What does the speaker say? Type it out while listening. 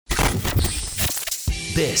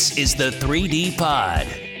This is the 3D Pod,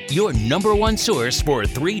 your number one source for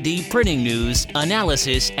 3D printing news,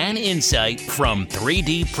 analysis, and insight from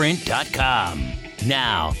 3dprint.com.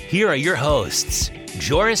 Now, here are your hosts,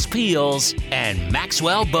 Joris Peels and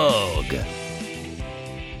Maxwell Bogue.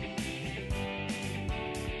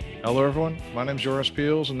 Hello, everyone. My name is Joris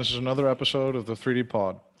Peels, and this is another episode of the 3D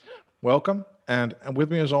Pod. Welcome, and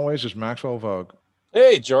with me, as always, is Maxwell Vogue.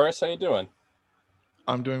 Hey, Joris, how you doing?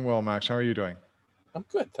 I'm doing well, Max. How are you doing? I'm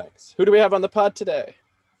good, thanks. Who do we have on the pod today?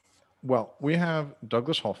 Well, we have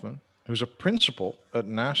Douglas Hoffman, who's a principal at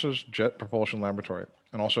NASA's Jet Propulsion Laboratory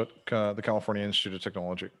and also at the California Institute of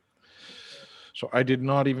Technology. So I did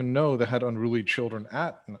not even know they had unruly children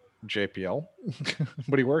at JPL,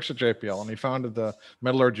 but he works at JPL, and he founded the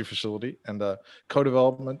metallurgy facility and the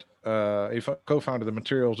co-development. He co-founded the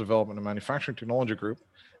Materials Development and Manufacturing Technology Group,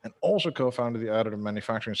 and also co-founded the Additive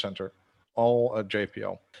Manufacturing Center, all at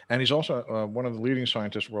JPL. And he's also one of the leading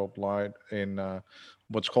scientists worldwide in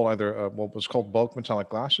what's called either what's called bulk metallic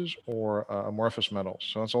glasses or amorphous metals.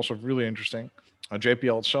 So that's also really interesting.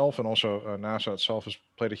 JPL itself and also NASA itself has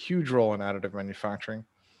played a huge role in additive manufacturing,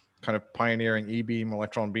 kind of pioneering E-beam,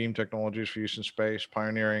 electron beam technologies for use in space,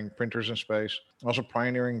 pioneering printers in space, also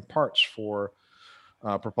pioneering parts for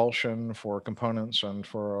propulsion, for components, and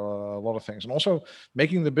for a lot of things. And also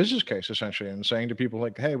making the business case, essentially, and saying to people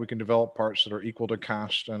like, hey, we can develop parts that are equal to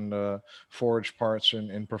cast and forged parts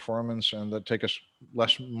in performance, and that take us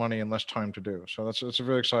less money and less time to do. So that's a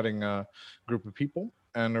very exciting group of people.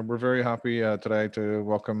 And we're very happy today to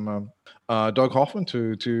welcome Doug Hoffman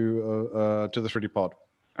to the 3D Pod.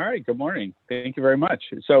 All right, good morning. Thank you very much.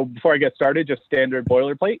 So before I get started, just standard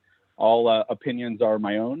boilerplate. All opinions are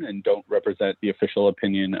my own and don't represent the official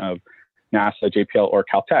opinion of NASA, JPL, or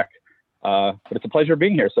Caltech. But it's a pleasure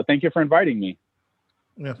being here. So thank you for inviting me.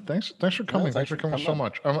 Yeah, thanks for coming. Yeah, thanks for coming so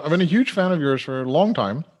much. I've been a huge fan of yours for a long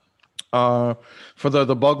time. For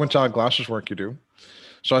the bulk metallic glasses work you do.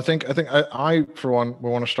 So I think I for one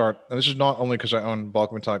will want to start. And this is not only because I own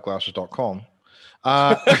bulkmetallicglasses.com.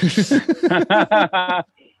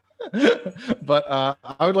 But I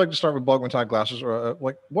would like to start with bulk metallic glasses. Or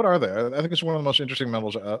what are they? I think it's one of the most interesting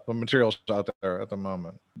materials out there at the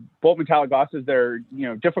moment. Bulk metallic glasses, they're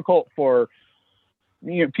difficult for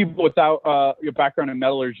people without your background in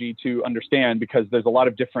metallurgy to understand because there's a lot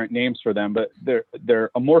of different names for them. But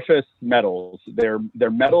they're amorphous metals. They're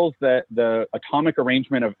metals that the atomic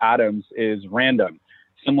arrangement of atoms is random,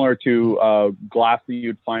 similar to glass that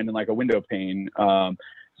you'd find in like a window pane.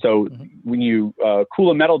 So when you cool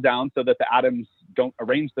a metal down so that the atoms don't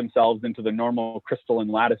arrange themselves into the normal crystalline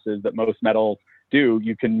lattices that most metals do,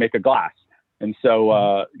 you can make a glass. And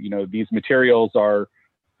so, these materials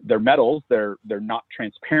they're metals. They're not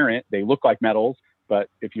transparent. They look like metals. But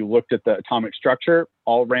if you looked at the atomic structure,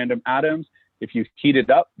 all random atoms, if you heat it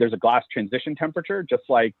up, there's a glass transition temperature, just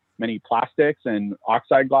like many plastics and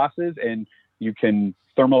oxide glasses. And you can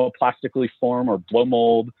thermoplastically form or blow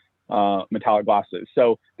mold metallic glasses.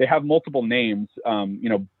 So they have multiple names.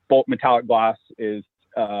 Bulk metallic glass is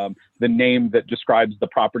the name that describes the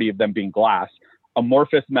property of them being glass.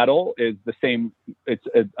 Amorphous metal is the same. It's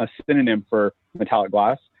a synonym for metallic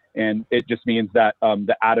glass. And it just means that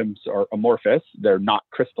the atoms are amorphous. They're not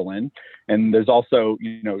crystalline. And there's also,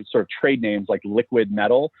 sort of trade names like liquid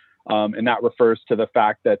metal. And that refers to the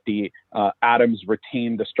fact that the atoms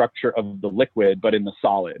retain the structure of the liquid, but in the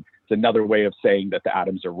solid. It's another way of saying that the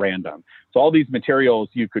atoms are random. So all these materials,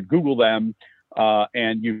 you could Google them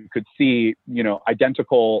and you could see,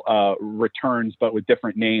 identical returns, but with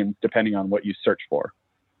different names depending on what you search for.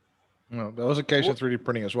 No, that was the case in 3D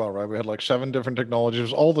printing as well, right? We had like 7 different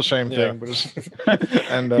technologies, all the same thing, but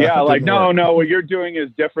no, what you're doing is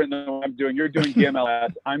different than what I'm doing. You're doing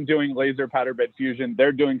DMLS. I'm doing laser powder bed fusion.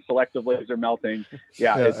 They're doing selective laser melting.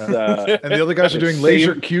 And the other guys are doing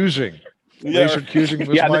laser cusing. Yeah. Laser cusing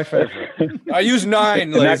was my favorite. I use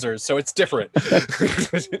 9 lasers, so it's different.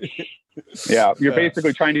 You're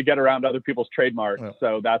basically trying to get around other people's trademarks,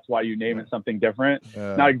 so that's why you name it something different.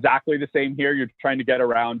 Not exactly the same here. You're trying to get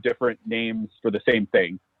around different names for the same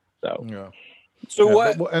thing. So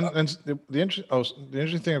what? The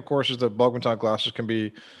interesting thing, of course, is that bulk metallic glasses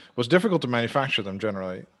was difficult to manufacture them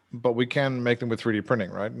generally, but we can make them with 3D printing,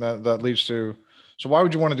 right? And that leads to. So why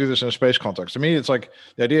would you want to do this in a space context? To me, it's like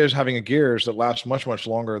the idea is having gears that last much, much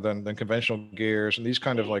longer than conventional gears and these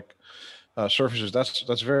kind of like surfaces.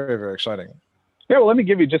 That's very, very exciting. Yeah, well, let me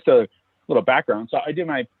give you just a little background. So I did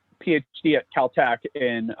my PhD at Caltech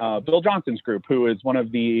in Bill Johnson's group, who is one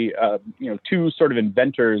of the 2 sort of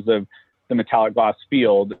inventors of the metallic glass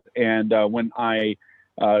field. And when I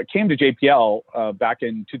came to JPL back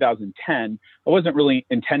in 2010, I wasn't really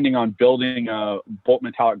intending on building a Bolt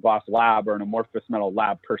metallic glass lab or an amorphous metal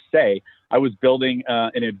lab per se. I was building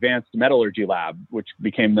an advanced metallurgy lab, which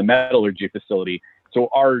became the metallurgy facility. So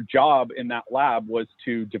our job in that lab was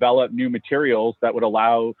to develop new materials that would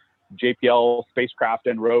allow JPL spacecraft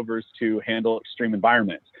and rovers to handle extreme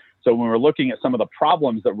environments. So when we're looking at some of the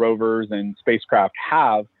problems that rovers and spacecraft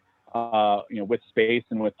have, with space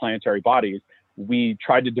and with planetary bodies, we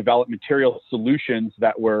tried to develop material solutions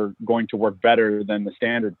that were going to work better than the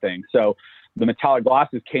standard thing. So the metallic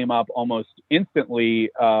glasses came up almost instantly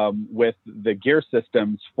with the gear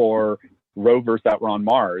systems for rovers that were on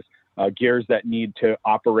Mars, gears that need to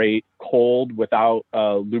operate cold without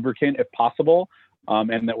lubricant if possible,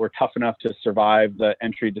 and that were tough enough to survive the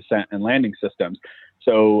entry, descent, and landing systems.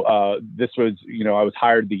 So this was, I was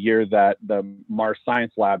hired the year that the Mars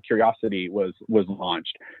Science Lab Curiosity was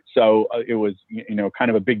launched. So it was, kind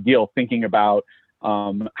of a big deal thinking about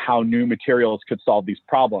how new materials could solve these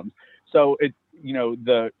problems. So it,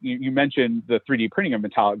 you mentioned the 3D printing of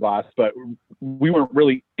metallic glass, but we weren't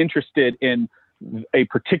really interested in a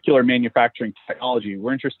particular manufacturing technology.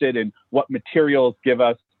 We're interested in what materials give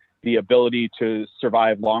us the ability to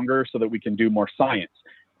survive longer so that we can do more science.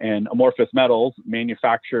 And amorphous metals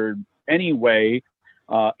manufactured anyway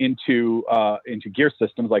into gear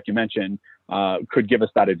systems, like you mentioned, could give us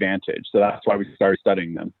that advantage. So that's why we started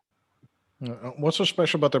studying them. What's so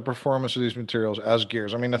special about the performance of these materials as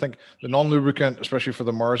gears? I mean, I think the non-lubricant, especially for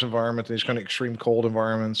the Mars environment, these kind of extreme cold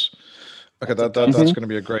environments, okay, that's going to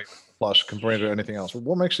be a great plus compared to anything else. But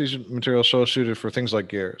what makes these materials so suited for things like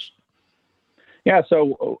gears? Yeah,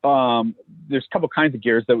 so there's a couple kinds of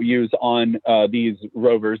gears that we use on these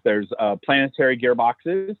rovers. There's planetary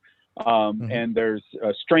gearboxes, and there's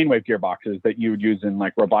strainwave gearboxes that you would use in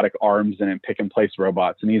like robotic arms and in pick and place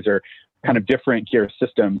robots. And these are kind of different gear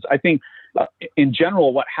systems. I think in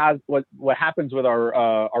general, what happens with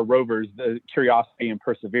our rovers, the Curiosity and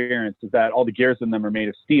Perseverance, is that all the gears in them are made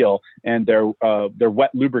of steel, and they're wet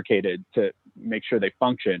lubricated to make sure they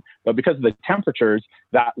function. But because of the temperatures,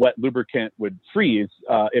 that wet lubricant would freeze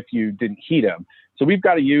if you didn't heat them. So we've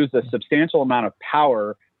got to use a substantial amount of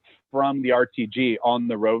power from the RTG on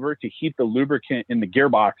the rover to heat the lubricant in the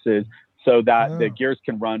gearboxes so that the gears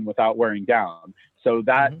can run without wearing down. So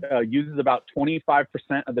that uses about 25%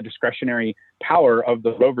 of the discretionary power of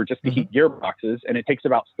the rover just to heat gearboxes, and it takes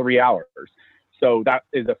about 3 hours. So that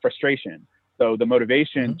is a frustration. So the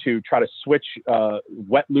motivation to try to switch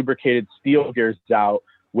wet lubricated steel gears out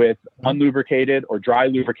with unlubricated or dry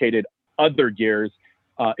lubricated other gears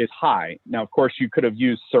is high. Now, of course, you could have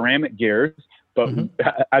used ceramic gears, but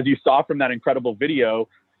as you saw from that incredible video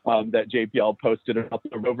that JPL posted about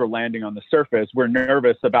the rover landing on the surface, we're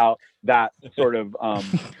nervous about that sort of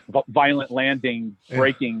violent landing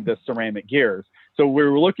breaking the ceramic gears. So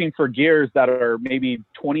we're looking for gears that are maybe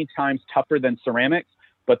 20 times tougher than ceramics,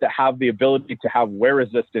 but that have the ability to have wear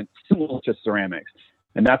resistance similar to ceramics.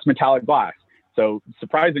 And that's metallic glass. So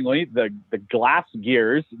surprisingly, the glass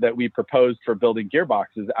gears that we proposed for building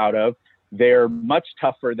gearboxes out of, they're much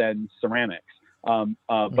tougher than ceramics,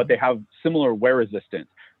 but they have similar wear resistance.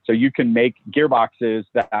 So you can make gearboxes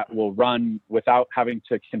that will run without having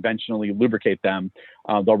to conventionally lubricate them.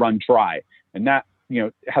 They'll run dry. And that,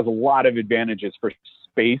 has a lot of advantages for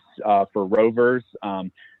space, for rovers.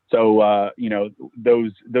 So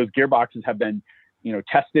those gearboxes have been,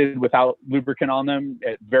 tested without lubricant on them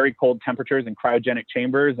at very cold temperatures in cryogenic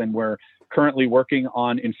chambers. And we're currently working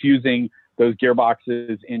on infusing those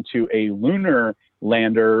gearboxes into a lunar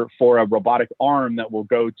lander for a robotic arm that will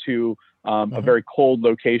go to a very cold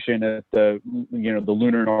location at the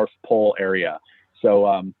lunar North Pole area.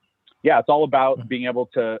 So, it's all about being able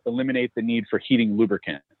to eliminate the need for heating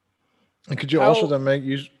lubricant. And could you also then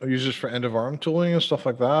use this for end of arm tooling and stuff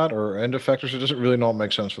like that, or end effectors? It doesn't really not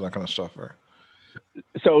make sense for that kind of stuff, right?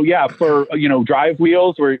 So for drive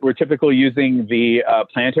wheels, we're typically using the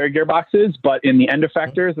planetary gearboxes, but in the end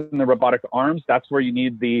effectors and the robotic arms, that's where you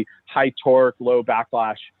need the high torque, low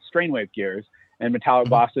backlash strainwave gears. And metallic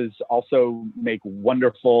glasses also make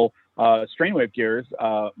wonderful strainwave gears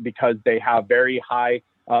because they have very high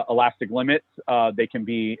elastic limits. They can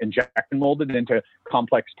be injection molded into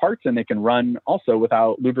complex parts, and they can run also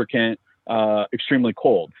without lubricant extremely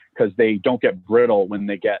cold because they don't get brittle when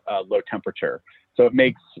they get low temperature. So it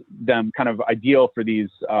makes them kind of ideal for these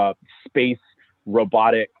space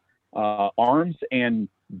robotic arms and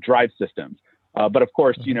drive systems. But of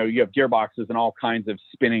course, you have gearboxes and all kinds of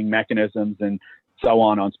spinning mechanisms and so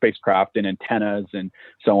on spacecraft and antennas and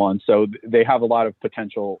so on. So they have a lot of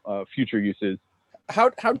potential future uses.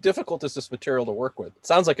 how difficult is this material to work with? It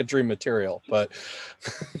sounds like a dream material, but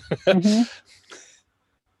Mhm.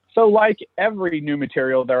 So like every new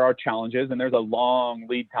material, there are challenges, and there's a long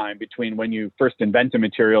lead time between when you first invent a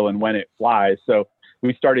material and when it flies. So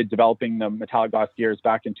we started developing the metallic glass gears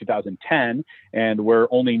back in 2010, and we're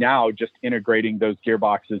only now just integrating those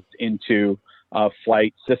gearboxes into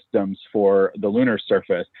flight systems for the lunar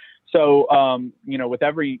surface. So, with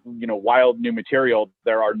every, wild new material,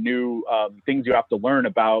 there are new things you have to learn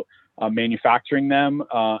about manufacturing them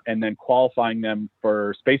and then qualifying them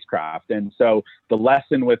for spacecraft. And so the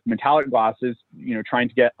lesson with metallic glass is, trying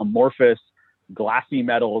to get amorphous glassy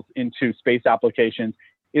metals into space applications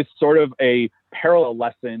is sort of a parallel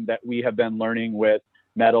lesson that we have been learning with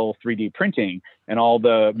metal 3D printing and all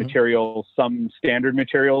the materials, some standard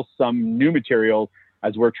materials, some new materials,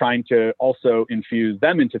 as we're trying to also infuse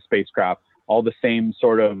them into spacecraft. All the same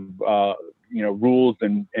sort of rules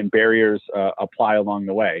and barriers apply along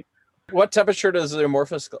the way. What temperature does the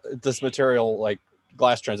amorphous this material like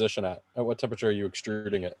glass transition at? At what temperature are you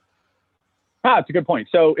extruding it? It's a good point.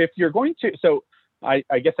 So if you're going to,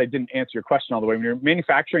 I guess I didn't answer your question all the way. When you're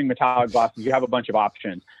manufacturing metallic glasses, you have a bunch of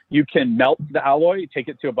options. You can melt the alloy, take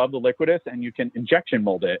it to above the liquidus, and you can injection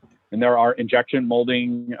mold it. And there are injection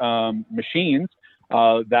molding machines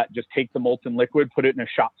that just take the molten liquid, put it in a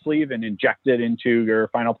shot sleeve, and inject it into your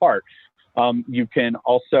final part. You can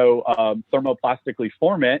also thermoplastically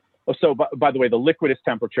form it. So, by the way, the liquidus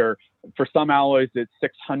temperature for some alloys it's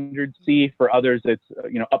 600 C. For others, it's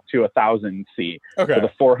up to 1,000 C. Okay. So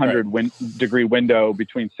the 400 degree window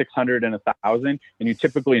between 600 and 1,000, and you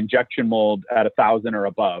typically injection mold at 1,000 or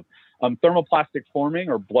above. Thermoplastic forming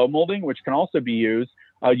or blow molding, which can also be used.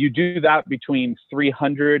 You do that between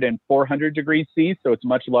 300 and 400 degrees C, so it's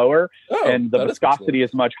much lower, and the viscosity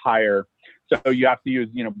is much higher. So you have to use,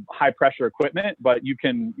 high pressure equipment, but you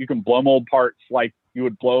can blow mold parts like you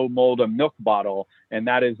would blow mold a milk bottle, and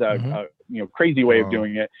that is a crazy way of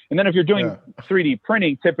doing it. And then if you're doing 3D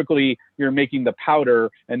printing, typically you're making the powder,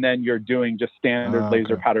 and then you're doing just standard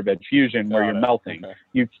laser powder bed fusion where you're melting.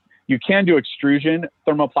 Okay. You can do extrusion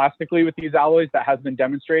thermoplastically with these alloys. That has been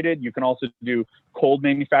demonstrated. You can also do cold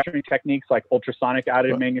manufacturing techniques like ultrasonic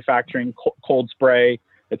additive manufacturing, cold spray,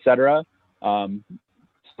 etc.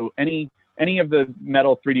 So any of the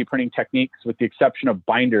metal 3D printing techniques, with the exception of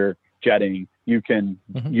binder jetting, you can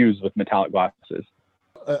use with metallic glasses.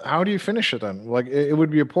 How do you finish it then? Like it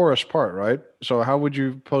would be a porous part, right? So how would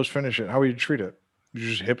you post finish it? How would you treat it? You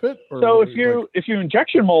just hip it? Or so if you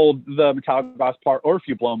injection mold the metallic glass part, or if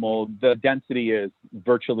you blow mold, the density is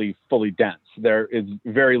virtually fully dense. There is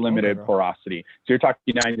very limited porosity. So you're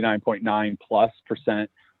talking 99.9+%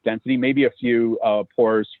 density, maybe a few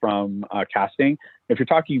pores from casting. If you're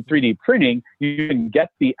talking 3D printing, you can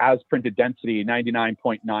get the as printed density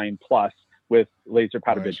 99.9+ with laser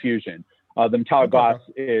powder bed fusion. The metallic glass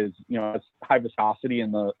is, has high viscosity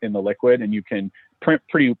in the liquid, and you can print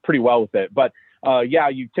pretty well with it. But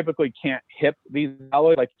you typically can't hip these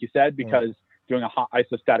alloys, like you said, because doing a hot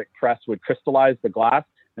isostatic press would crystallize the glass.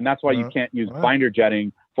 And that's why you can't use binder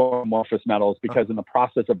jetting for amorphous metals, because in the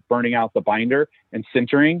process of burning out the binder and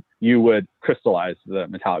sintering, you would crystallize the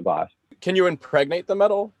metallic glass. Can you impregnate the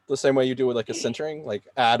metal the same way you do with like a sintering, like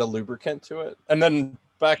add a lubricant to it? And then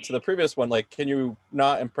back to the previous one, like, can you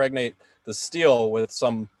not impregnate the steel with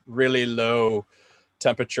some really low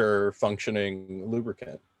temperature functioning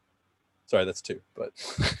lubricant? Sorry, that's two, but.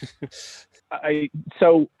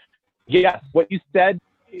 So yes, what you said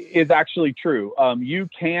is actually true. You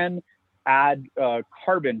can add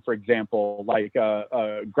carbon, for example, like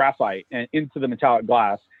graphite into the metallic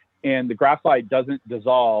glass, and the graphite doesn't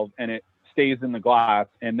dissolve and it stays in the glass.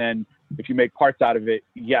 And then if you make parts out of it,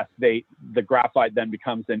 yes, the graphite then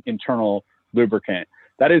becomes an internal lubricant.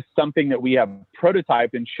 That is something that we have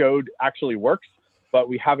prototyped and showed actually works, but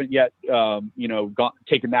we haven't yet,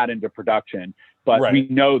 taken that into production. But we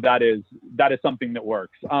know that is something that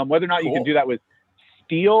works. Whether or not you can do that with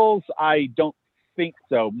steels, I don't think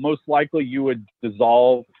so. Most likely you would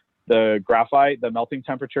dissolve the graphite. The melting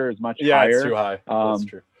temperature is much higher. Yeah, it's too high. That's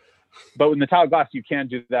true. But with metallic glass, you can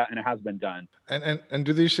do that, and it has been done. And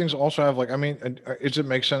do these things also have does it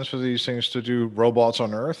make sense for these things to do robots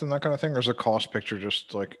on Earth and that kind of thing, or is the cost picture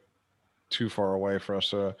just like too far away for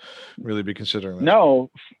us to really be considering this? No,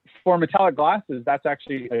 for metallic glasses, that's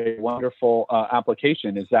actually a wonderful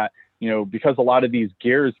application. Is that because a lot of these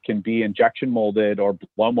gears can be injection molded or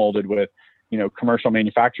blow molded with commercial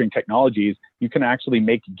manufacturing technologies, you can actually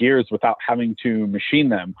make gears without having to machine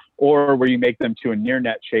them, or where you make them to a near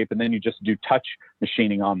net shape and then you just do touch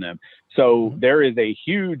machining on them. So there is a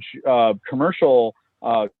huge commercial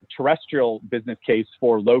terrestrial business case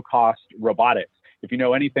for low cost robotics. if you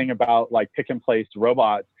know anything about like pick and place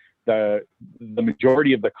robots, the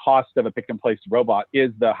majority of the cost of a pick and place robot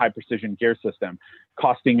is the high precision gear system,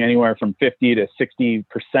 costing anywhere from 50 to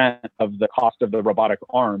 60% of the cost of the robotic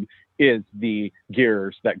arm is the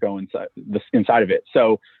gears that go inside of it.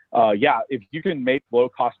 So if you can make low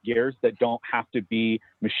cost gears that don't have to be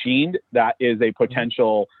machined, that is a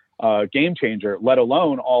potential game changer, let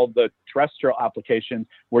alone all the terrestrial applications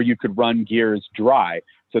where you could run gears dry.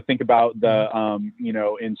 So think about the,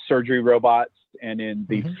 in surgery robots and in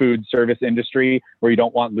the food service industry where you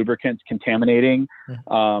don't want lubricants contaminating,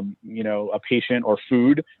 a patient or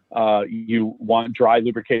food, you want dry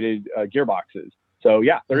lubricated gearboxes. So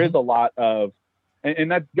there is a lot of,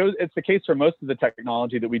 and it's the case for most of the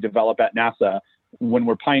technology that we develop at NASA. When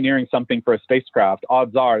we're pioneering something for a spacecraft,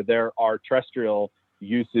 odds are there are terrestrial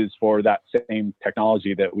uses for that same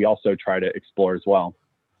technology that we also try to explore as well.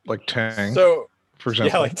 Like Tang, so, for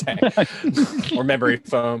example. Yeah, like Tang. Or memory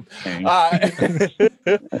foam.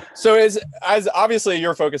 So as obviously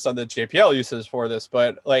you're focused on the JPL uses for this,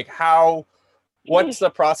 but like what's the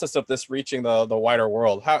process of this reaching the wider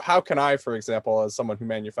world? How can I, for example, as someone who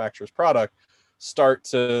manufactures product, start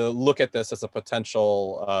to look at this as a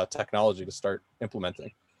potential technology to start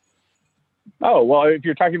implementing? Oh, well, if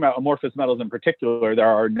you're talking about amorphous metals in particular, there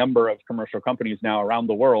are a number of commercial companies now around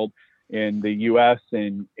the world, in the US,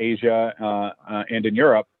 in Asia, and in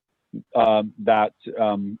Europe, that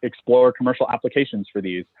explore commercial applications for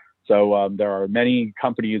these. So there are many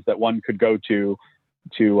companies that one could go to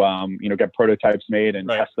get prototypes made and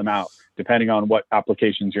test them out, depending on what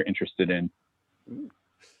applications you're interested in.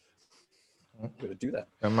 I'm going to do that.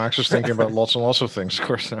 And Max is thinking about lots and lots of things, of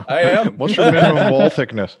course. Now, I am. What's your minimum wall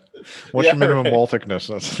thickness? What's your minimum wall thickness?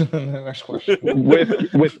 That's the next question.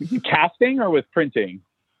 With casting or with printing?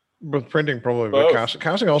 With printing, probably. But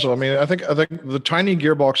casting also. I mean, I think the tiny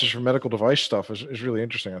gearboxes for medical device stuff is really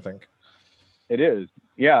interesting. I think it is.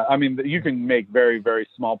 Yeah, I mean, you can make very, very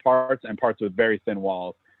small parts and parts with very thin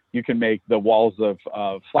walls. You can make the walls of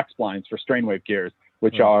flex blinds for strain wave gears,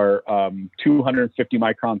 which are 250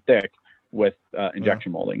 micron thick, with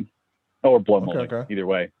injection molding or blow molding, either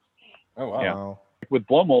way. Oh, wow. Yeah. With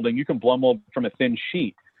blow molding, you can blow mold from a thin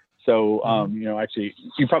sheet. So, actually,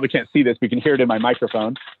 you probably can't see this, but you can hear it in my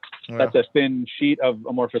microphone. Yeah. That's a thin sheet of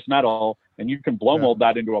amorphous metal, and you can blow mold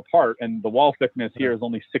that into a part, and the wall thickness here is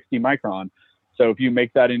only 60 micron. So if you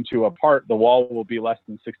make that into a part, the wall will be less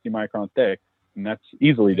than 60 micron thick, and that's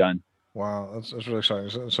easily done. Wow, that's really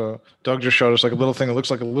exciting. So Doug just showed us like a little thing that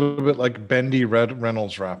looks like a little bit like bendy red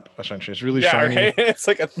Reynolds wrap. Essentially, it's really shiny. Right? It's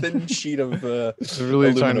like a thin sheet of it's a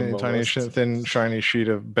really tiny, thin, shiny sheet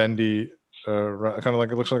of bendy, kind of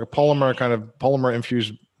like it looks like a polymer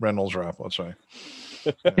infused Reynolds wrap. Let's say.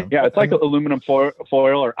 Yeah, it's like aluminum foil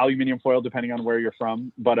or aluminium foil, depending on where you're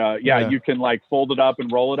from. But you can like fold it up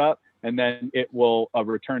and roll it up, and then it will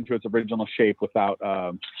return to its original shape without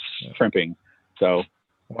crimping. So.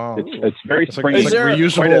 Wow, it's very springy. It's like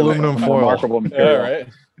reusable aluminum foil. Remarkable material. Yeah, right.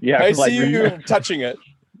 Yeah, I see you touching it.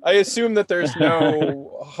 I assume that there's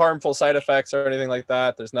no harmful side effects or anything like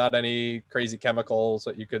that. There's not any crazy chemicals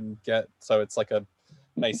that you can get. So it's like a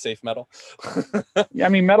nice, safe metal. Yeah, I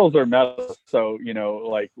mean, metals are metal. So,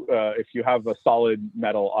 if you have a solid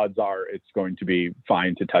metal, odds are it's going to be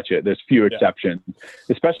fine to touch it. There's few exceptions,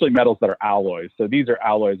 especially metals that are alloys. So these are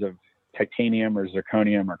alloys of titanium or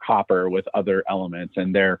zirconium or copper with other elements,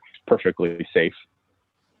 and they're perfectly safe.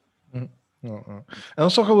 And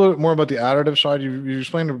let's talk a little bit more about the additive side. You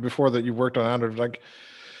explained before that you worked on additives. Like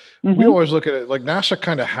we always look at it like NASA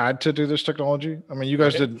kind of had to do this technology. I mean, you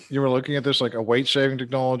guys you were looking at this like a weight saving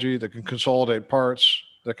technology that can consolidate parts,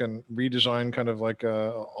 that can redesign kind of like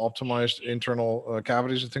optimized internal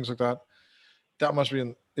cavities and things like that. That must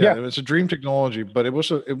be it's a dream technology, but it must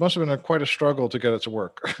have been quite a struggle to get it to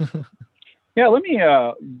work. Yeah, let me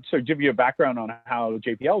give you a background on how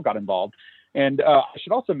JPL got involved. And I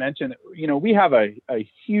should also mention, we have a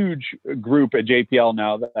huge group at JPL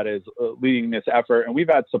now that is leading this effort, and we've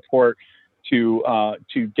had support to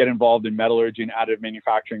get involved in metallurgy and additive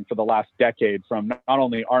manufacturing for the last decade from not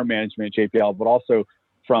only our management at JPL, but also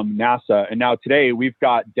from NASA. And now today we've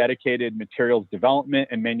got dedicated materials development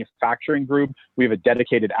and manufacturing group. We have a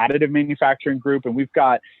dedicated additive manufacturing group, and we've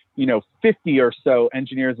got, 50 or so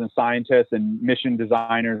engineers and scientists and mission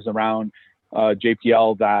designers around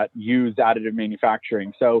JPL that use additive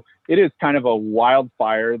manufacturing. So it is kind of a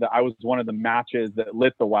wildfire. That I was one of the matches that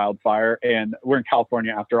lit the wildfire, and we're in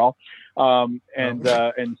California after all. And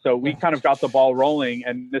so we kind of got the ball rolling,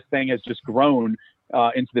 and this thing has just grown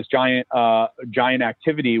into this giant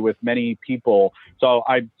activity with many people. So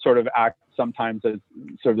I sort of act sometimes as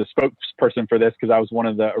sort of the spokesperson for this because I was one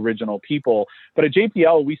of the original people. But at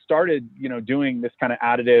JPL, we started, doing this kind of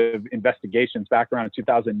additive investigations back around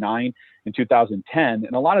 2009 and 2010.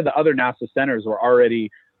 And a lot of the other NASA centers were already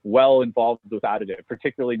well involved with additive,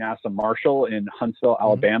 particularly NASA Marshall in Huntsville,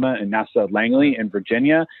 Alabama, and NASA Langley in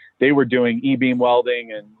Virginia. They were doing e-beam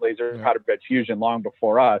welding and laser powder bed fusion long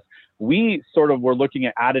before us. We sort of were looking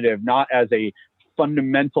at additive not as a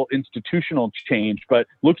fundamental institutional change, but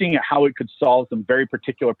looking at how it could solve some very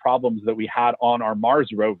particular problems that we had on our Mars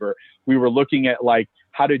rover. We were looking at like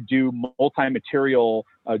how to do multi-material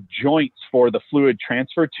joints for the fluid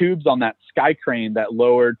transfer tubes on that sky crane that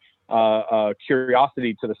lowered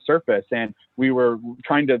Curiosity to the surface. And we were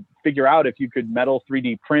trying to figure out if you could metal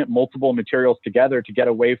 3D print multiple materials together to get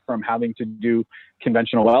away from having to do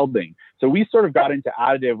conventional welding. So we sort of got into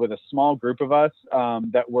additive with a small group of us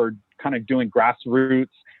that were kind of doing grassroots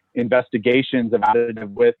investigations of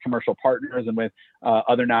additive with commercial partners and with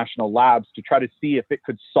other national labs to try to see if it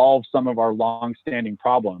could solve some of our long-standing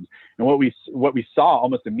problems. And what we saw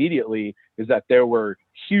almost immediately is that there were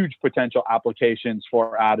huge potential applications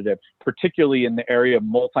for additive, particularly in the area of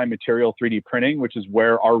multi-material 3D printing, which is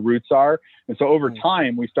where our roots are. And so over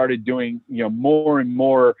time, we started doing more and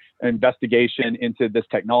more investigation into this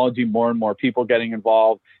technology, more and more people getting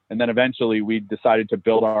involved. And then eventually we decided to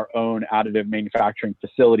build our own additive manufacturing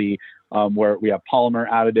facility where we have polymer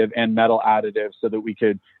additive and metal additive so that we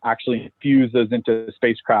could actually infuse those into the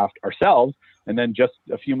spacecraft ourselves. And then just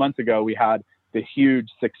a few months ago, we had the huge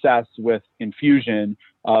success with infusion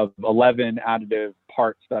of 11 additive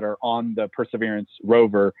parts that are on the Perseverance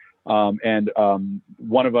rover. And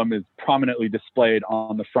one of them is prominently displayed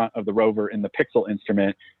on the front of the rover in the Pixel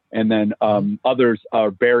instrument. And then others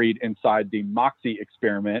are buried inside the MOXIE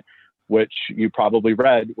experiment, which you probably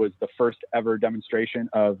read was the first ever demonstration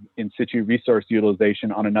of in situ resource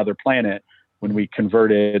utilization on another planet when we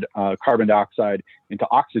converted carbon dioxide into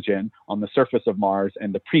oxygen on the surface of Mars.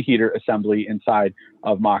 And the preheater assembly inside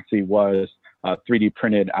of MOXIE was 3D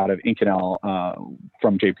printed out of Inconel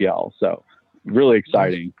from JPL. So really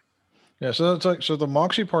exciting. Yeah, so that's like, so the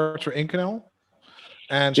MOXIE parts are Inconel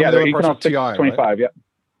and some yeah, of the they're other parts are Inconel TI, 25, right? yeah.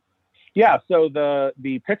 Yeah, so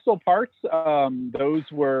the Pixel parts, those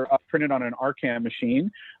were printed on an Arcam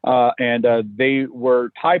machine, and they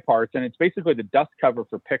were TIE parts, and it's basically the dust cover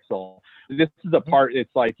for Pixel. This is a part,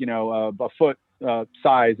 it's like, a foot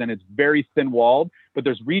size, and it's very thin-walled, but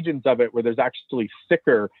there's regions of it where there's actually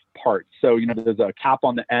thicker parts. So, there's a cap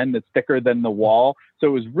on the end that's thicker than the wall, so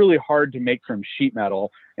it was really hard to make from sheet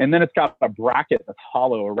metal. And then it's got a bracket that's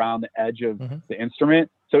hollow around the edge of the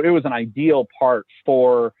instrument, so it was an ideal part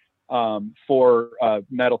for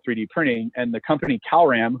metal 3D printing. And the company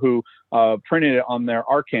CalRAM, who printed it on their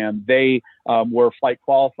Arcam, they were flight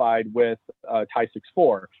qualified with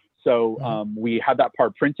TIE-64. So we had that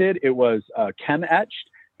part printed. It was chem etched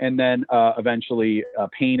and then eventually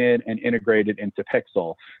painted and integrated into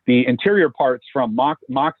Pixel. The interior parts from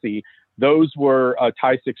MOXIE, those were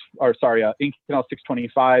Inconel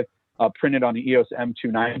 625 printed on the EOS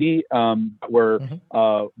M290, were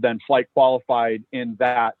then flight qualified in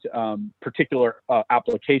that particular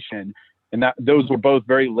application. And those were both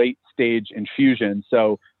very late stage infusion.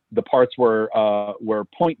 So the parts were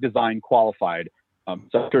point design qualified.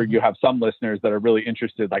 So I'm sure you have some listeners that are really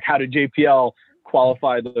interested, like how did JPL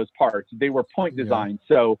qualify those parts? They were point design.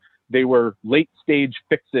 So they were late stage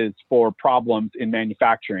fixes for problems in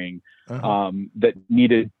manufacturing that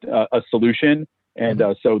needed a solution. And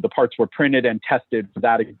so the parts were printed and tested for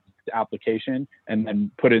that application and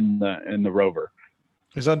then put in the rover.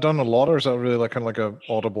 Is that done a lot, or is that really like kind of like a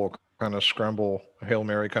audible kind of scramble Hail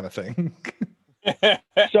Mary kind of thing?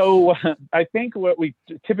 So I think what we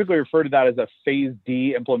typically refer to that as a phase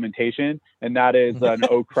D implementation, and that is an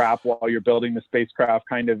oh crap while you're building the spacecraft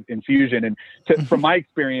kind of infusion. And from my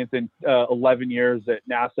experience in 11 years at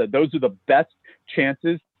NASA, those are the best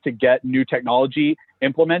chances to get new technology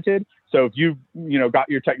implemented. So if you've got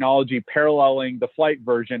your technology paralleling the flight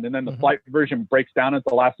version, and then the flight version breaks down at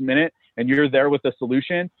the last minute, and you're there with a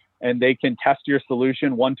solution, and they can test your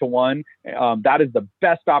solution one-to-one, that is the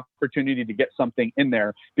best opportunity to get something in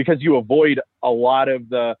there, because you avoid a lot of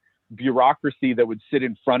the bureaucracy that would sit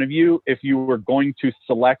in front of you if you were going to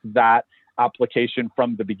select that application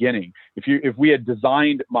from the beginning. If we had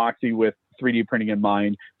designed MOXIE with 3D printing in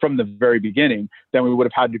mind from the very beginning, then we would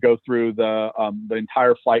have had to go through the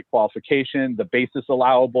entire flight qualification, the basis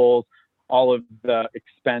allowables, all of the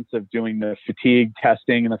expense of doing the fatigue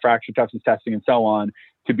testing and the fracture toughness testing and so on,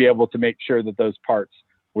 to be able to make sure that those parts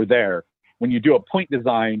were there. when you do a point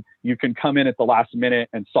design, you can come in at the last minute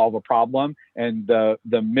and solve a problem, and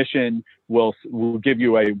the mission will give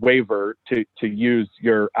you a waiver to use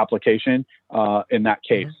your application in that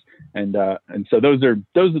case. And so those are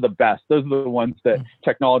the best. Those are the ones that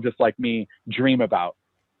technologists like me dream about.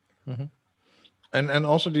 And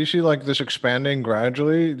also, do you see like this expanding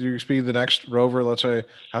gradually? Do you see the next rover, let's say,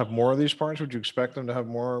 have more of these parts? Would you expect them to have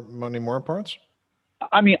more parts?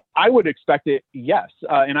 I mean, I would expect it, yes.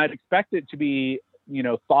 And I'd expect it to be,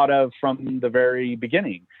 thought of from the very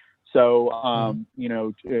beginning. So,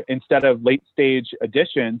 instead of late stage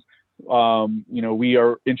additions, we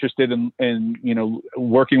are interested in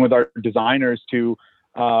working with our designers to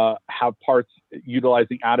have parts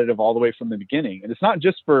utilizing additive all the way from the beginning. And it's not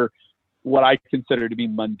just for what I consider to be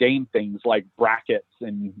mundane things like brackets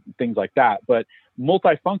and things like that, but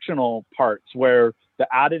multifunctional parts where the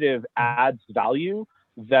additive adds value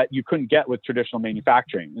that you couldn't get with traditional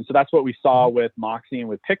manufacturing. And so that's what we saw with Moxie and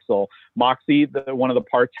with Pixel. Moxie, one of the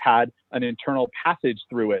parts had an internal passage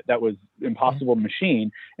through it that was impossible to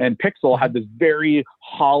machine. And Pixel had this very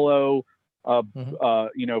hollow,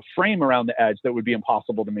 frame around the edge that would be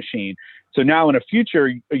impossible to machine. So now in a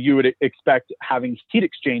future, you would expect having heat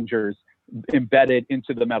exchangers embedded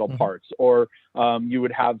into the metal parts, or you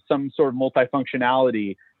would have some sort of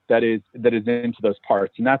multifunctionality that is into those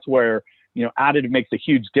parts. And that's where, additive makes a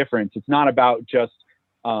huge difference. It's not about just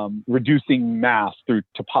reducing mass through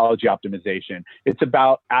topology optimization. It's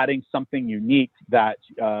about adding something unique that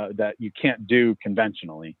you can't do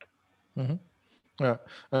conventionally. Yeah,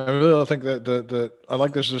 I really think that I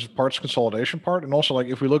like this parts consolidation part, and also like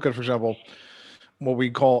if we look at, for example, what we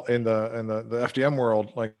call in the FDM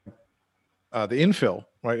world, like the infill,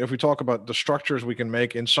 right? If we talk about the structures we can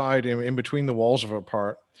make inside in between the walls of a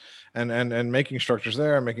part, and making structures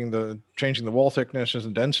there, changing the wall thicknesses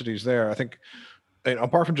and densities there, I think,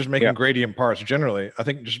 apart from just making gradient parts generally, I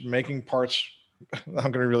think just making parts, I'm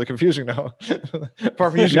going to be really confusing now.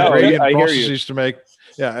 Apart from using gradient processes to make,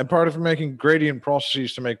 and part of making gradient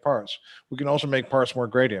processes to make parts, we can also make parts more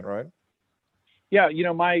gradient, right? Yeah,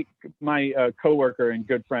 my coworker and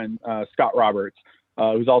good friend, Scott Roberts,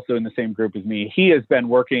 who's also in the same group as me, he has been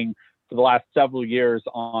working for the last several years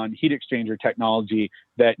on heat exchanger technology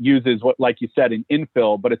that uses what, like you said, an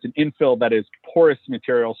infill, but it's an infill that is porous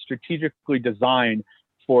material strategically designed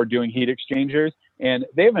for doing heat exchangers. And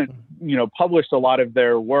they haven't, published a lot of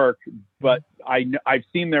their work, but I've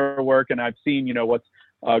seen their work, and I've seen, what's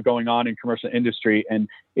going on in commercial industry. And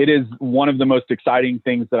it is one of the most exciting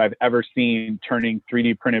things that I've ever seen, turning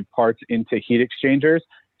 3D printed parts into heat exchangers.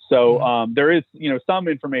 So there is, some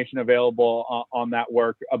information available on that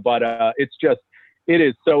work, but it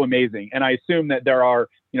is so amazing. And I assume that there are,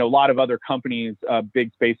 a lot of other companies,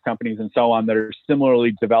 big space companies and so on, that are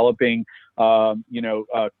similarly developing,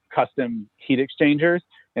 custom heat exchangers.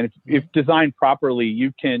 And if designed properly,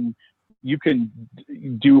 you can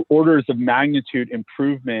do orders of magnitude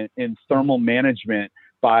improvement in thermal management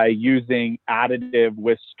by using additive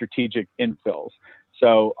with strategic infills.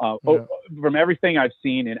 So from everything I've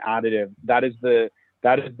seen in additive, that is the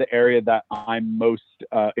area that I'm most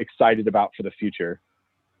excited about for the future.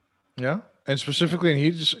 Yeah, and specifically in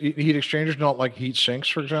heat exchangers, not like heat sinks,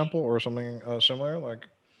 for example, or something similar, like.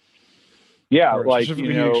 Yeah, like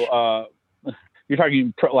you're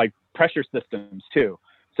talking like pressure systems too.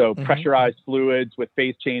 So pressurized fluids with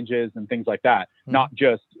phase changes and things like that, not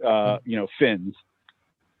just fins.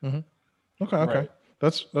 Okay. Right.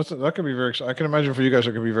 That could be very exciting. I can imagine for you guys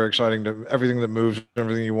it could be very exciting to everything that moves,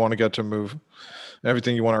 everything you want to get to move,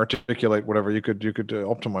 everything you want to articulate, whatever you could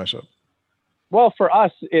optimize it. Well, for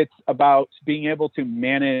us, it's about being able to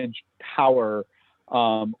manage power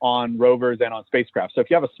on rovers and on spacecraft. So if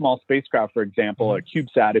you have a small spacecraft, for example, a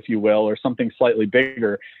CubeSat, if you will, or something slightly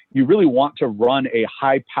bigger, you really want to run a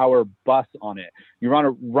high power bus on it. You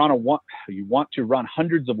want to run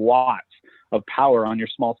hundreds of watts of power on your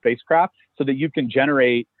small spacecraft so that you can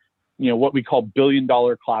generate, what we call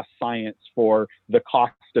billion-dollar class science for the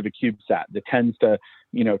cost of a CubeSat, the tens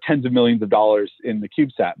of millions of dollars in the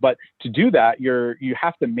CubeSat. But to do that, you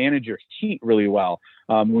have to manage your heat really well.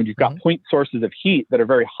 When you've got point sources of heat that are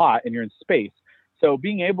very hot and you're in space. So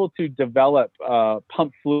being able to develop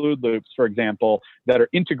pump fluid loops, for example, that are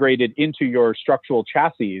integrated into your structural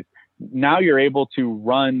chassis, now you're able to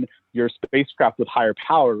run your spacecraft with higher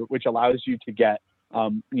power, which allows you to get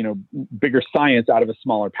bigger science out of a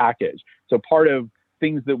smaller package. So part of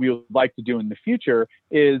things that we would like to do in the future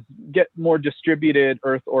is get more distributed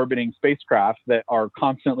Earth orbiting spacecraft that are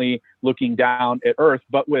constantly looking down at Earth,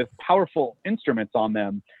 but with powerful instruments on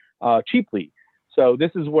them cheaply. So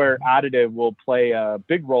this is where additive will play a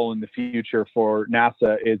big role in the future for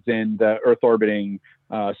NASA, is in the Earth orbiting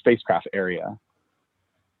spacecraft area.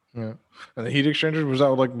 Yeah. And the heat exchangers, was that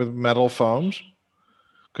like with metal foams?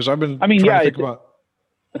 Because I've been I mean, trying yeah, to think about.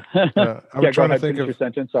 I've yeah, been go trying to ahead, think finish of. your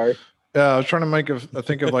sentence. Sorry. I was trying to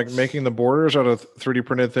think of like making the borders out of 3D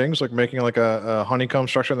printed things, like making like a honeycomb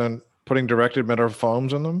structure and then putting directed metal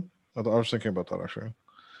foams in them. I was thinking about that actually.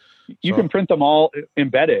 You can print them all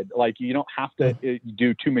embedded. Like, you don't have to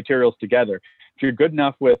do two materials together. If you're good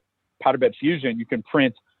enough with powder bed fusion, you can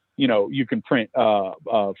print,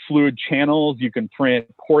 fluid channels, you can print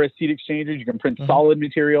porous heat exchangers, you can print solid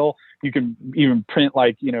material, you can even print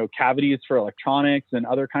cavities for electronics and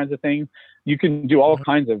other kinds of things. You can do all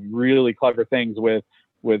kinds of really clever things with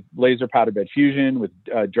laser powder bed fusion, with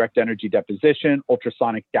direct energy deposition,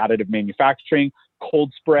 ultrasonic additive manufacturing,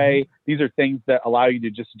 cold spray. These are things that allow you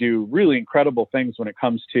to just do really incredible things when it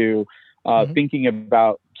comes to thinking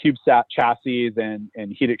about CubeSat chassis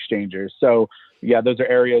and heat exchangers. So yeah, those are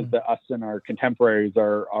areas that us and our contemporaries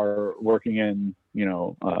are working in,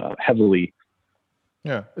 heavily.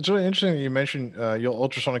 Yeah, it's really interesting that you mentioned your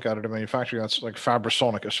ultrasonic additive manufacturing. That's like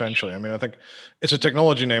Fabrasonic, essentially. I mean, I think it's a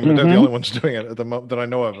technology name, but they're the only ones doing it at the moment that I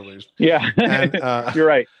know of, at least. Yeah, and you're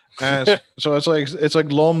right. And so it's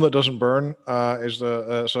like loam that doesn't burn.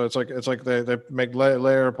 So it's like they make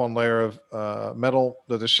layer upon layer of metal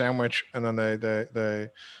that they sandwich, and then they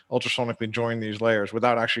ultrasonically join these layers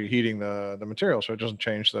without actually heating the material, so it doesn't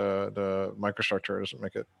change the microstructure. It doesn't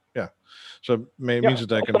make it. Yeah, so it means that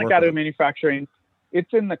they can work. Additive manufacturing.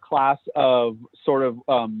 It's in the class of sort of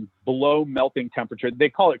below melting temperature. They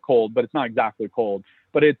call it cold, but it's not exactly cold.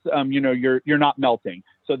 But it's you're not melting.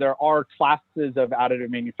 So there are classes of additive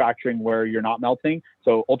manufacturing where you're not melting.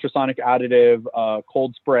 So ultrasonic additive,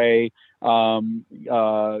 cold spray.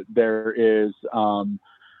 There is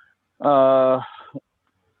my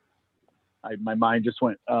mind just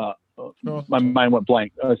went. My mind went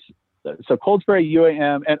blank. So cold spray,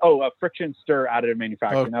 UAM, and friction stir additive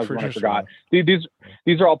manufacturing. That was one I forgot.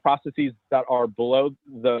 These are all processes that are below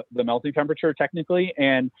the melting temperature technically.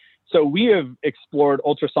 And so we have explored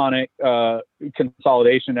ultrasonic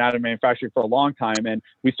consolidation additive manufacturing for a long time. And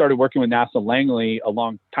we started working with NASA Langley a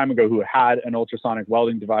long time ago, who had an ultrasonic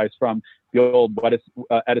welding device from the old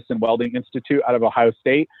Edison Welding Institute out of Ohio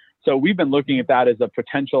State. So we've been looking at that as a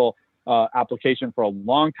potential application for a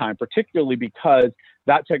long time, particularly because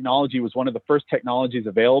that technology was one of the first technologies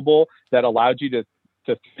available that allowed you to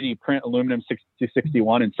 3D print aluminum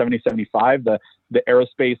 6061 and 7075, the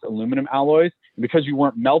aerospace aluminum alloys. And because you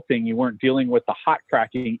weren't melting, you weren't dealing with the hot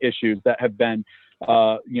cracking issues that have been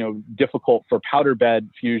difficult for powder bed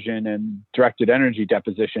fusion and directed energy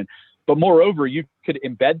deposition. But moreover, you could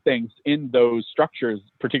embed things in those structures,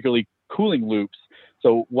 particularly cooling loops.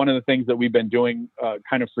 So one of the things that we've been doing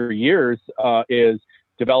kind of for years is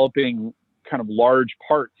developing kind of large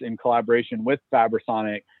parts in collaboration with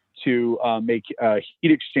Fabrasonic to make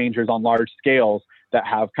heat exchangers on large scales that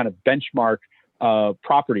have kind of benchmark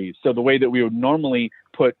properties. So the way that we would normally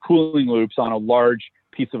put cooling loops on a large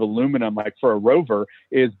piece of aluminum, like for a rover,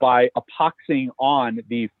 is by epoxying on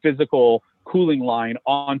the physical cooling line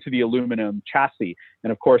onto the aluminum chassis.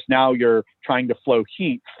 And of course, now you're trying to flow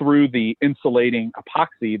heat through the insulating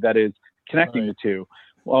epoxy that is connecting the two.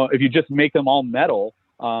 Well, if you just make them all metal,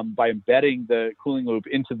 by embedding the cooling loop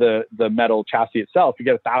into the metal chassis itself, you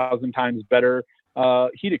get 1,000 times better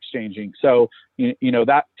heat exchanging. So,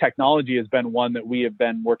 that technology has been one that we have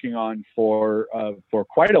been working on for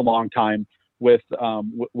quite a long time with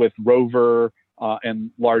rover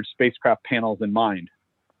and large spacecraft panels in mind.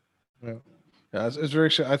 Yeah, it's very.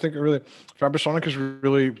 I think Fabrasonic is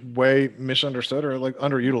really way misunderstood or like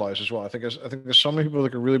underutilized as well. I think there's so many people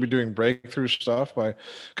that could really be doing breakthrough stuff by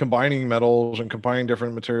combining metals and combining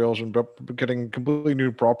different materials and getting completely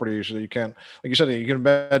new properties that you can't. Like you said, you can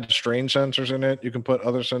embed strain sensors in it. You can put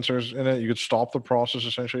other sensors in it. You could stop the process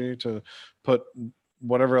essentially to put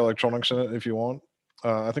whatever electronics in it if you want.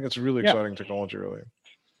 I think it's a really exciting technology, really.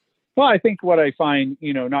 Well, I think what I find,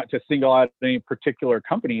 not to single out any particular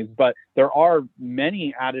companies, but there are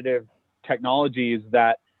many additive technologies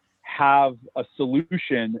that have a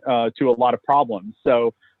solution to a lot of problems.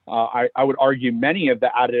 So I would argue many of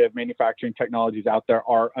the additive manufacturing technologies out there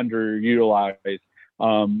are underutilized.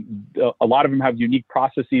 A lot of them have unique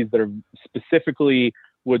processes that are specifically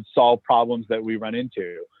would solve problems that we run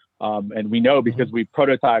into. And we know because we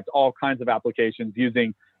prototyped all kinds of applications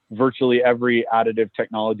using virtually every additive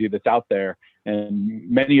technology that's out there.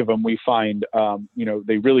 And many of them we find,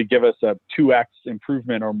 they really give us a 2x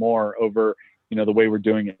improvement or more over, the way we're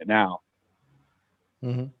doing it now.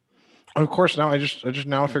 Of course, now I just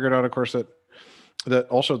now figured out, of course, that that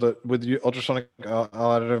also that with ultrasonic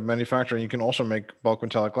additive manufacturing, you can also make bulk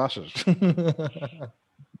metallic glasses.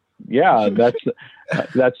 Yeah,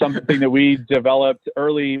 that's something that we developed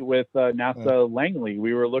early with NASA Langley.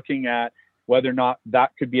 We were looking at whether or not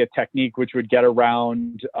that could be a technique which would get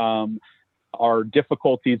around our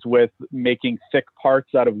difficulties with making thick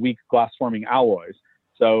parts out of weak glass-forming alloys.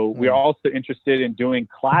 So we are also interested in doing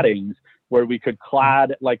claddings where we could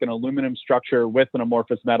clad like an aluminum structure with an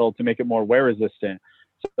amorphous metal to make it more wear resistant.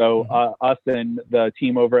 So us and the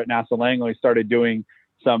team over at NASA Langley started doing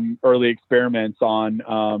some early experiments on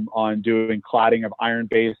doing cladding of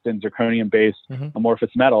iron-based and zirconium-based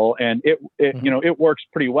amorphous metal, and it works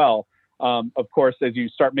pretty well. Of course, as you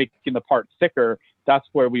start making the part thicker, that's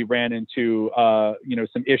where we ran into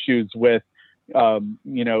some issues with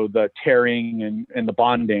the tearing and the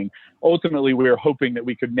bonding. Ultimately, we were hoping that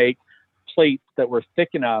we could make plates that were thick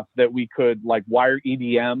enough that we could like wire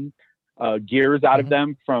EDM gears out of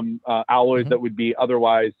them from alloys that would be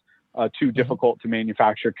otherwise too difficult to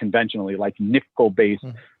manufacture conventionally, like nickel-based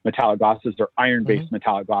metallic glasses or iron-based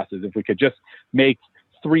metallic glasses. If we could just make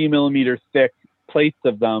 3 millimeter thick plates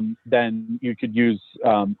of them, then you could use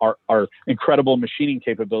our incredible machining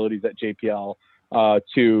capabilities at JPL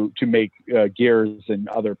to make gears and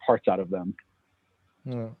other parts out of them.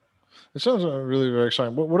 Yeah. It sounds really very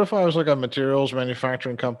exciting. What if I was like a materials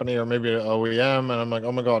manufacturing company or maybe an OEM, and I'm like,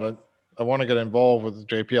 oh my God, I want to get involved with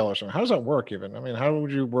JPL or something. How does that work even? I mean, how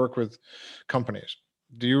would you work with companies?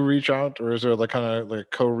 Do you reach out, or is there like kind of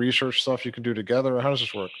like co-research stuff you can do together? How does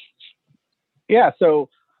this work? Yeah, so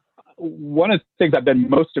one of the things I've been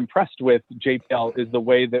most impressed with JPL is the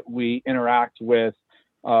way that we interact with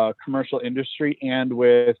commercial industry and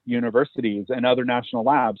with universities and other national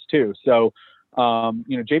labs too. So,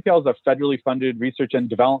 JPL is a federally funded research and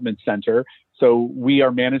development center. So we are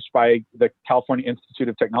managed by the California Institute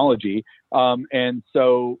of Technology. And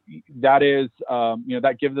so that is,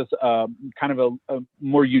 that gives us kind of a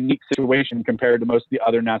more unique situation compared to most of the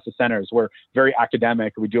other NASA centers. We're very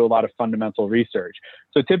academic. We do a lot of fundamental research.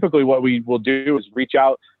 So typically what we will do is reach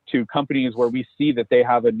out to companies where we see that they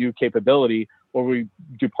have a new capability, or we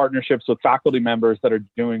do partnerships with faculty members that are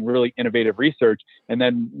doing really innovative research. And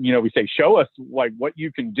then, we say, show us like what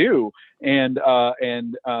you can do. And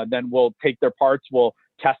then we'll take their parts, we'll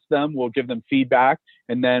test them, we'll give them feedback.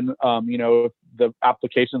 And then, if the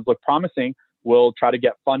applications look promising, we'll try to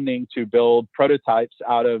get funding to build prototypes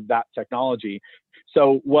out of that technology.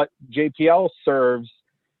 So what JPL serves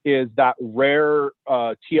is that rare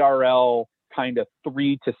TRL kind of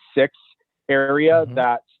 3 to 6 area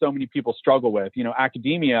that so many people struggle with.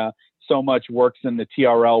 Academia so much works in the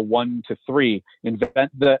TRL 1 to 3.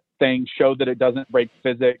 Invent the thing, show that it doesn't break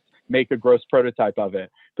physics, make a gross prototype of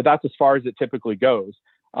it. But that's as far as it typically goes.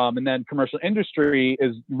 And then commercial industry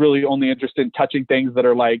is really only interested in touching things that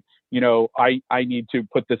are like, I need to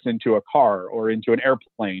put this into a car or into an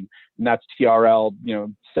airplane, and that's TRL,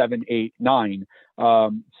 7, 8, 9.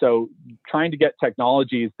 So trying to get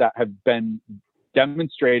technologies that have been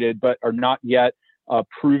demonstrated but are not yet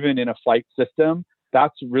proven in a flight system,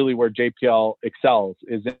 that's really where JPL excels,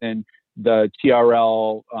 is in the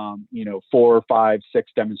TRL 4, 5,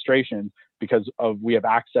 6 demonstrations, because we have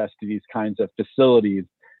access to these kinds of facilities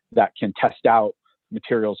that can test out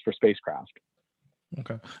materials for spacecraft.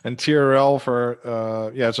 Okay. And TRL for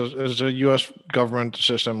it's a U.S. government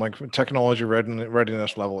system, like technology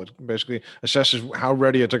readiness level. It basically assesses how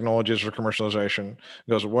ready a technology is for commercialization. It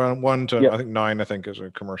goes 1 to I think 9. I think is a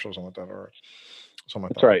commercial, something like that, or something like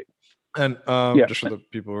that. That's right. And just for the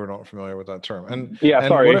people who are not familiar with that term, and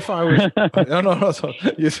sorry. What if I was? no. So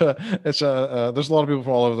there's a lot of people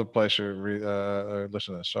from all over the place who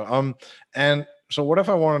listen to this. So what if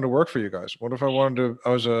I wanted to work for you guys? What if I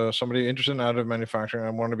was somebody interested in additive manufacturing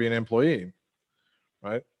and I wanted to be an employee,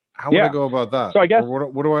 right? How would I go about that? So I guess,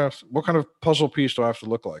 what do I have? What kind of puzzle piece do I have to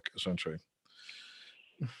look like, essentially?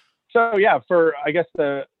 So for, I guess,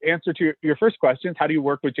 the answer to your first question, how do you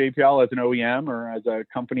work with JPL as an OEM or as a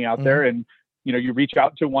company out there? And, you reach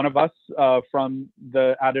out to one of us from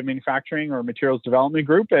the additive manufacturing or materials development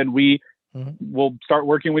group, and we will start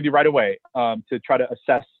working with you right away to try to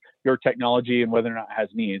assess your technology and whether or not it has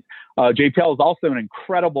needs. JPL is also an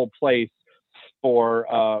incredible place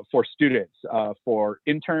for students, for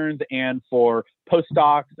interns and for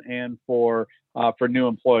postdocs and for new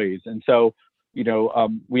employees. And so,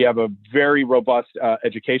 we have a very robust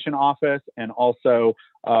education office, and also,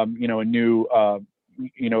 a new,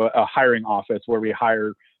 a hiring office where we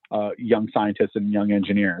hire young scientists and young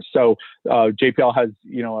engineers. So JPL has,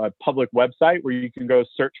 a public website where you can go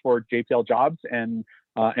search for JPL jobs and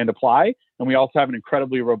apply. And we also have an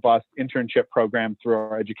incredibly robust internship program through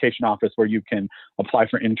our education office where you can apply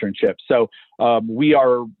for internships. So we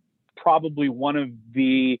are probably one of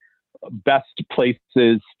the best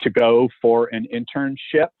places to go for an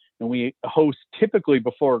internship. And we host typically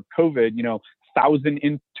before COVID, 1,000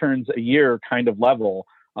 interns a year kind of level.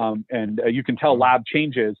 And you can tell lab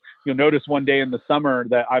changes. You'll notice one day in the summer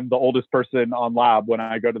that I'm the oldest person on lab when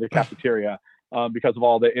I go to the cafeteria because of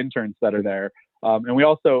all the interns that are there. And we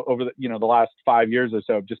also, over the last 5 years or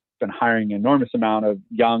so, have just been hiring an enormous amount of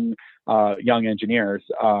young engineers.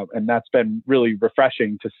 And that's been really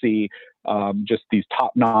refreshing to see just these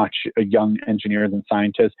top-notch young engineers and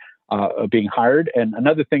scientists being hired. And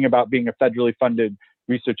another thing about being a federally funded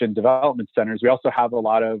research and development centers, we also have a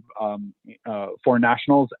lot of foreign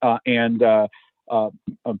nationals and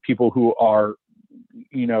people who are,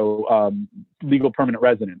 legal permanent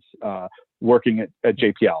residents working at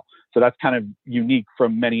JPL. So that's kind of unique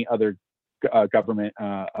from many other government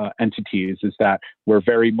entities, is that we're a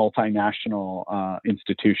very multinational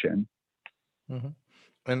institution. Mm-hmm.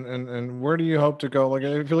 And where do you hope to go? Like,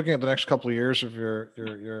 if you're looking at the next couple of years of your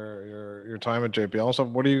time at JPL, so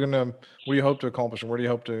what do you hope to accomplish, and where do you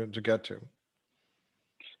hope to get to?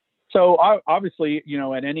 So obviously,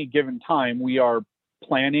 at any given time, we are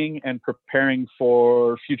planning and preparing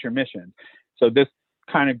for future missions. So this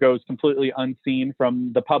kind of goes completely unseen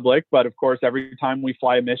from the public, but of course, every time we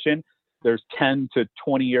fly a mission, there's 10 to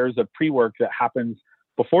 20 years of pre-work that happens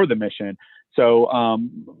before the mission. So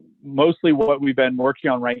mostly what we've been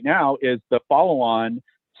working on right now is the follow-on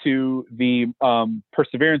to the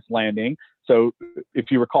Perseverance landing. So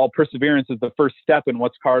if you recall, Perseverance is the first step in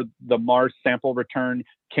what's called the Mars Sample Return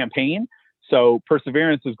Campaign. So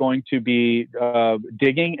Perseverance is going to be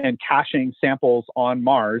digging and caching samples on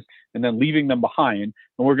Mars and then leaving them behind.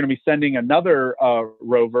 And we're going to be sending another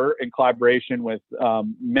rover in collaboration with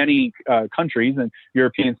many countries, and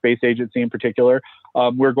European Space Agency in particular.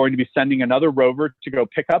 We're going to be sending another rover to go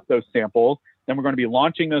pick up those samples. Then we're going to be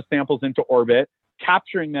launching those samples into orbit,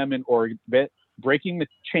 capturing them in orbit, breaking the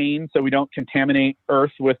chain so we don't contaminate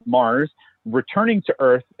Earth with Mars, returning to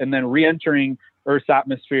Earth, and then re-entering Earth's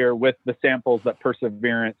atmosphere with the samples that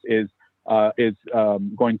Perseverance is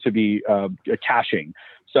going to be caching.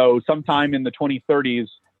 So sometime in the 2030s,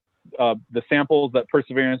 the samples that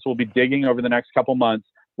Perseverance will be digging over the next couple months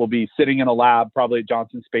will be sitting in a lab, probably at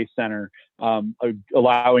Johnson Space Center,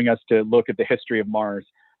 allowing us to look at the history of Mars.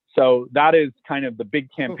 So that is kind of the big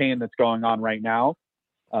campaign that's going on right now.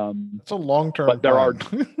 It's a long-term but there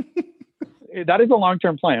plan. That is a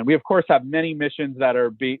long-term plan. We of course have many missions that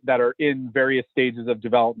are in various stages of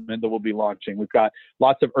development that we'll be launching. We've got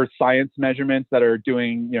lots of Earth science measurements that are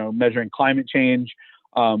doing, measuring climate change.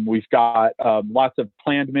 We've got lots of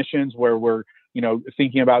planned missions where we're,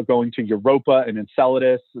 thinking about going to Europa and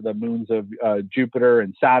Enceladus, the moons of Jupiter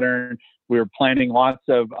and Saturn. We're planning lots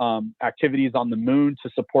of activities on the moon to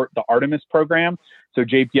support the Artemis program. So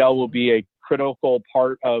JPL will be a critical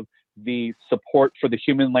part of the support for the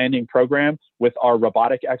human landing program with our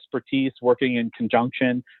robotic expertise, working in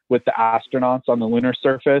conjunction with the astronauts on the lunar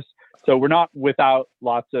surface. So we're not without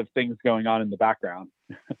lots of things going on in the background.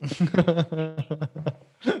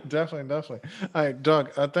 Definitely. All right,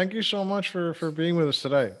 Doug, thank you so much for being with us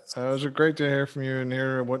today. It was great to hear from you and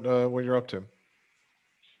hear what you're up to.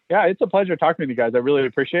 Yeah, it's a pleasure talking to you guys. I really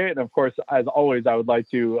appreciate it. And of course, as always, I would like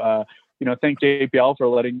to thank JPL for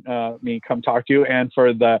letting me come talk to you, and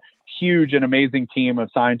for the huge and amazing team of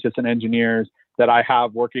scientists and engineers that I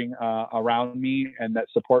have working around me and that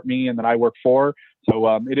support me and that I work for. So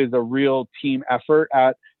it is a real team effort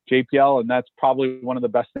at JPL, and that's probably one of the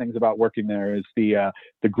best things about working there is the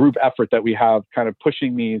group effort that we have kind of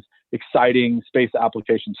pushing these exciting space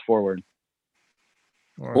applications forward.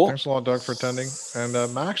 All right, Cool. Thanks a lot, Doug, for attending.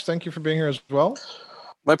 And Max, thank you for being here as well.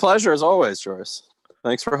 My pleasure, as always, Joyce.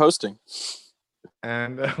 Thanks for hosting.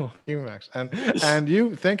 And you, Max, and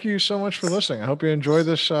you, thank you so much for listening. I hope you enjoyed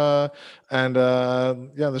this. This is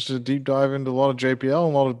a deep dive into a lot of JPL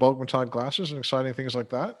and a lot of bulk metallic glasses and exciting things like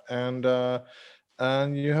that. And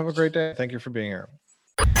you have a great day. Thank you for being here.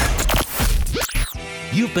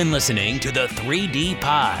 You've been listening to the 3D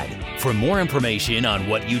Pod. For more information on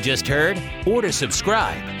what you just heard or to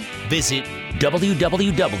subscribe, visit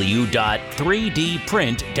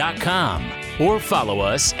www.3dprint.com or follow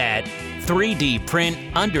us at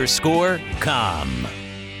 3dprint_com.